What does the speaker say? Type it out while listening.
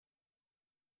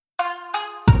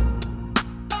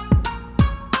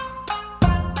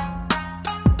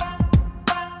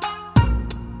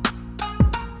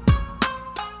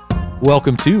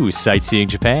Welcome to Sightseeing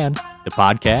Japan, the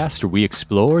podcast where we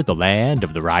explore the land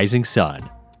of the rising sun.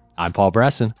 I'm Paul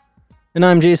Bresson. And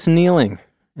I'm Jason Nealing,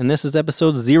 and this is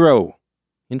episode 0,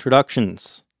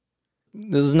 Introductions.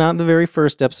 This is not the very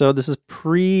first episode, this is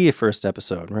pre-first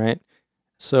episode, right?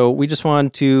 So we just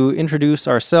wanted to introduce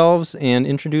ourselves and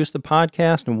introduce the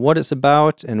podcast and what it's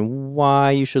about and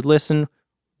why you should listen,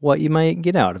 what you might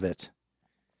get out of it.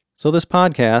 So this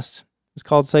podcast is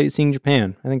called Sightseeing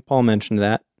Japan. I think Paul mentioned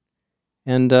that.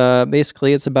 And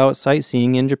basically, it's about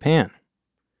sightseeing in Japan.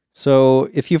 So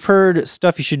if you've heard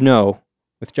Stuff You Should Know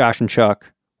with Josh and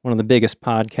Chuck, one of the biggest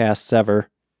podcasts ever,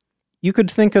 you could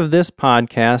think of this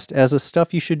podcast as a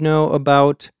stuff you should know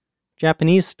about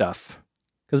Japanese stuff.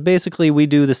 Because basically, we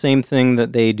do the same thing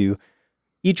that they do.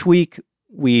 Each week,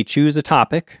 we choose a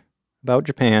topic about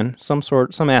Japan, some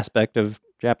aspect of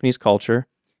Japanese culture,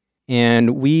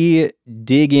 and we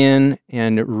dig in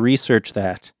and research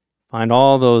that, find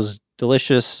all those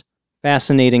delicious,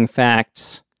 fascinating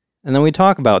facts, and then we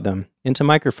talk about them into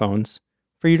microphones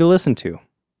for you to listen to.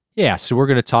 Yeah, so we're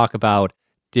going to talk about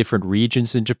different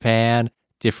regions in Japan,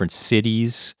 different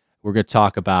cities. We're going to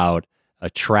talk about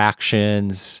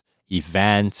attractions,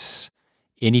 events,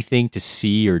 anything to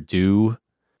see or do,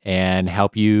 and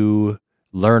help you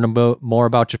learn more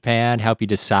about Japan, help you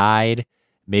decide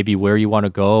maybe where you want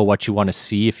to go, what you want to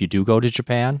see if you do go to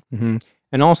Japan. Mm-hmm.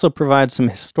 And also provide some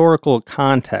historical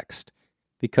context,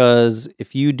 because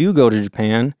if you do go to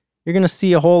Japan, you're going to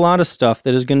see a whole lot of stuff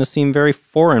that is going to seem very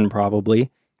foreign probably,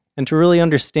 and to really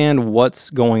understand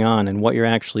what's going on and what you're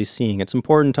actually seeing, it's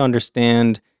important to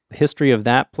understand the history of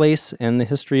that place and the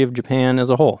history of Japan as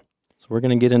a whole. So we're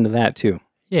going to get into that too.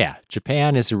 Yeah,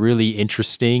 Japan is a really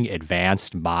interesting,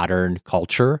 advanced, modern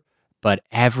culture, but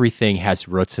everything has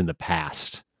roots in the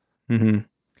past. Mm-hmm. And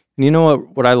you know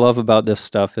what I love about this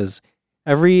stuff is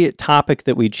every topic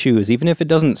that we choose, even if it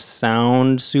doesn't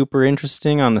sound super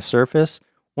interesting on the surface,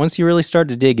 once you really start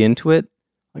to dig into it,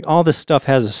 like all this stuff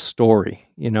has a story.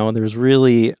 You know, there's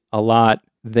really a lot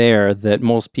there that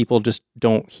most people just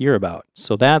don't hear about.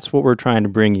 So that's what we're trying to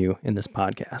bring you in this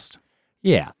podcast.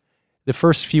 Yeah. The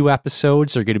first few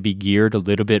episodes are going to be geared a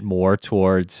little bit more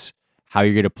towards how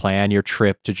you're going to plan your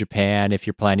trip to Japan if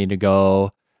you're planning to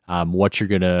go, what you're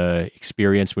going to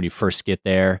experience when you first get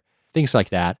there, things like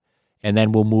that. And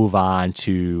then we'll move on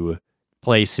to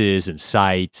places and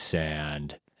sites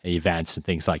and events and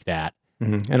things like that.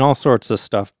 Mm-hmm. And all sorts of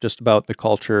stuff just about the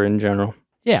culture in general.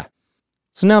 Yeah.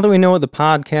 So now that we know what the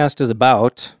podcast is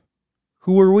about,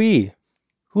 who are we?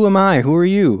 Who am I? Who are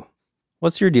you?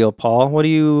 What's your deal, Paul? What do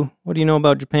you know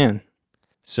about Japan?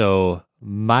 So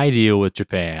my deal with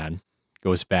Japan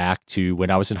goes back to when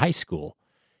I was in high school.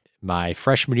 My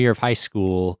freshman year of high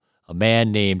school, a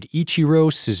man named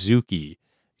Ichiro Suzuki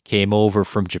came over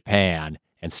from Japan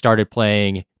and started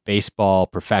playing baseball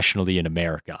professionally in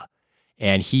America.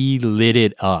 And he lit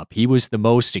it up. He was the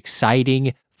most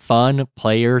exciting, fun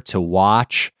player to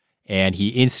watch, and he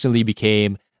instantly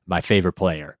became my favorite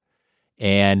player.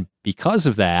 And because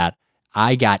of that,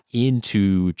 I got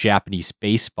into Japanese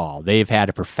baseball. They've had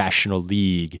a professional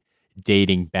league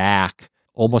dating back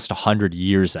almost 100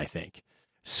 years, I think.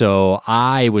 So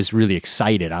I was really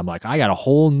excited. I'm like, I got a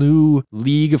whole new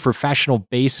league of professional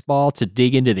baseball to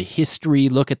dig into the history,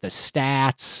 look at the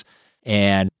stats,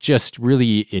 and just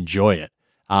really enjoy it.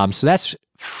 So that's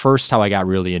first how I got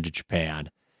really into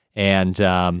Japan. And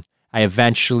I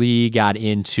eventually got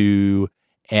into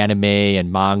anime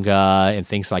and manga and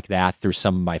things like that through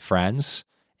some of my friends,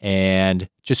 and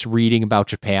just reading about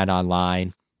Japan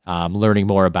online, learning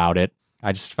more about it.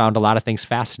 I just found a lot of things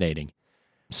fascinating.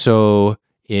 So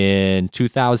in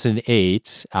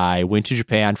 2008, I went to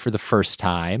Japan for the first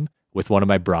time with one of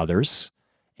my brothers,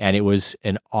 and it was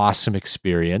an awesome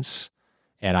experience,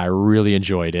 and I really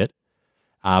enjoyed it.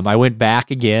 I went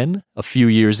back again a few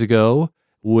years ago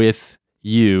with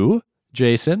you,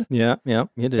 Jason. Yeah, you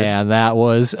did. And that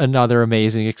was another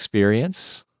amazing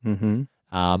experience. Mm-hmm.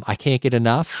 I can't get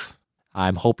enough.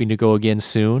 I'm hoping to go again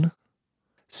soon.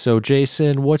 So,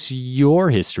 Jason, what's your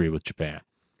history with Japan?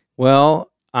 Well,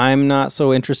 I'm not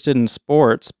so interested in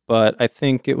sports, but I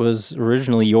think it was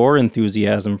originally your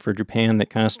enthusiasm for Japan that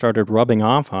kind of started rubbing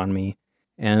off on me.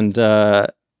 And I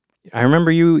remember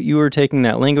you were taking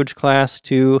that language class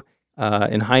too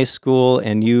in high school,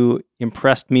 and you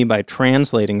impressed me by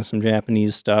translating some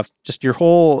Japanese stuff. Just your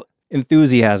whole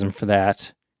enthusiasm for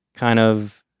that kind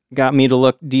of got me to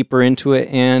look deeper into it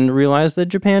and realize that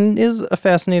Japan is a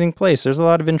fascinating place. There's a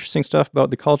lot of interesting stuff about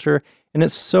the culture, and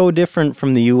it's so different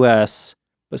from the U.S.,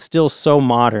 but still so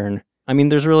modern. I mean,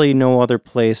 there's really no other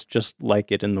place just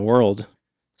like it in the world.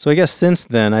 So I guess since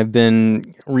then, I've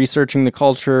been researching the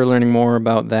culture, learning more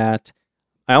about that.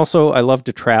 I love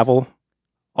to travel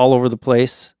all over the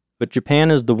place, but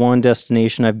Japan is the one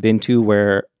destination I've been to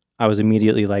where I was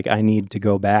immediately like, I need to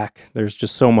go back. There's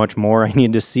just so much more I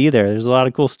need to see there. There's a lot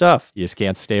of cool stuff. You just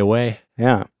can't stay away.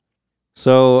 Yeah.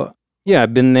 So, yeah,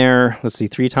 I've been there,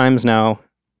 3 times now.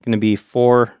 Going to be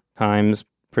 4 times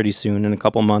pretty soon in a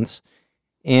couple months.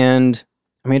 And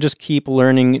I just keep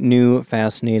learning new,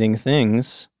 fascinating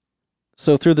things.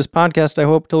 So through this podcast, I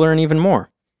hope to learn even more.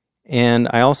 And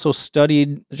I also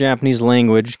studied the Japanese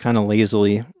language kind of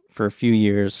lazily for a few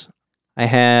years. I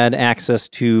had access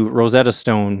to Rosetta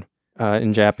Stone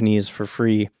in Japanese for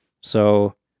free.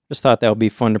 So just thought that would be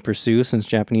fun to pursue since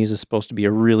Japanese is supposed to be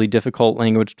a really difficult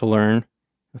language to learn.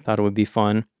 I thought it would be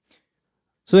fun.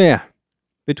 So yeah,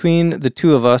 between the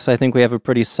two of us, I think we have a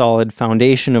pretty solid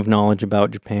foundation of knowledge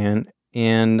about Japan.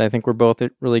 And I think we're both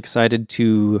really excited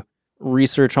to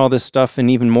research all this stuff in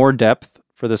even more depth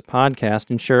for this podcast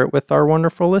and share it with our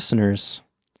wonderful listeners.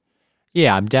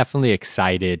 Yeah, I'm definitely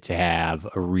excited to have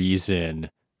a reason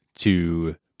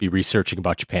to be researching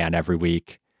about Japan every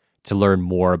week, to learn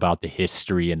more about the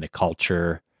history and the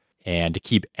culture, and to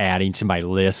keep adding to my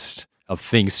list of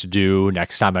things to do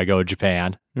next time I go to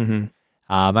Japan. Mm-hmm.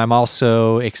 I'm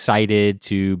also excited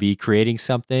to be creating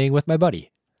something with my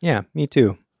buddy. Yeah, me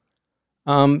too.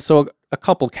 So a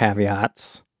couple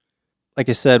caveats. Like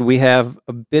I said, we have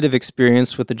a bit of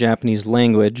experience with the Japanese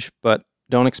language, but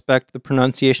don't expect the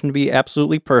pronunciation to be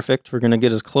absolutely perfect. We're going to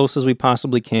get as close as we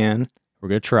possibly can. We're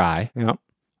going to try. Yeah.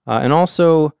 And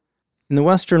also, in the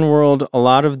Western world, a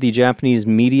lot of the Japanese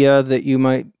media that you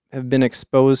might have been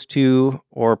exposed to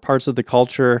or parts of the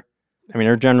culture,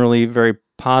 are generally very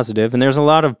positive. And there's a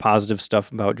lot of positive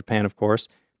stuff about Japan, of course.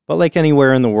 But like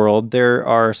anywhere in the world, there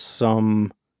are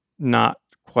some not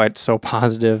quite so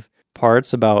positive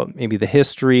parts about maybe the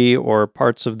history or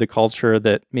parts of the culture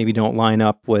that maybe don't line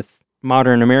up with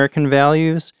modern American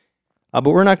values. But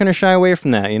we're not going to shy away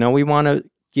from that. We want to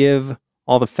give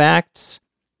all the facts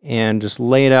and just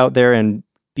lay it out there and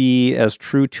be as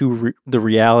true to the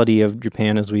reality of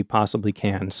Japan as we possibly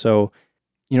can. So,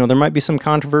 there might be some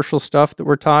controversial stuff that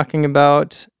we're talking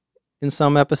about in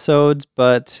some episodes,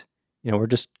 but, we're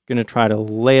just going to try to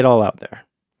lay it all out there.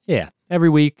 Yeah. Every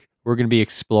week, we're going to be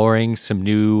exploring some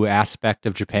new aspect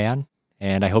of Japan,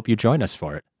 and I hope you join us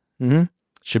for it. Mm-hmm.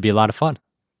 Should be a lot of fun.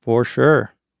 For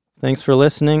sure. Thanks for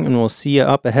listening, and we'll see you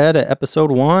up ahead at episode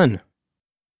 1.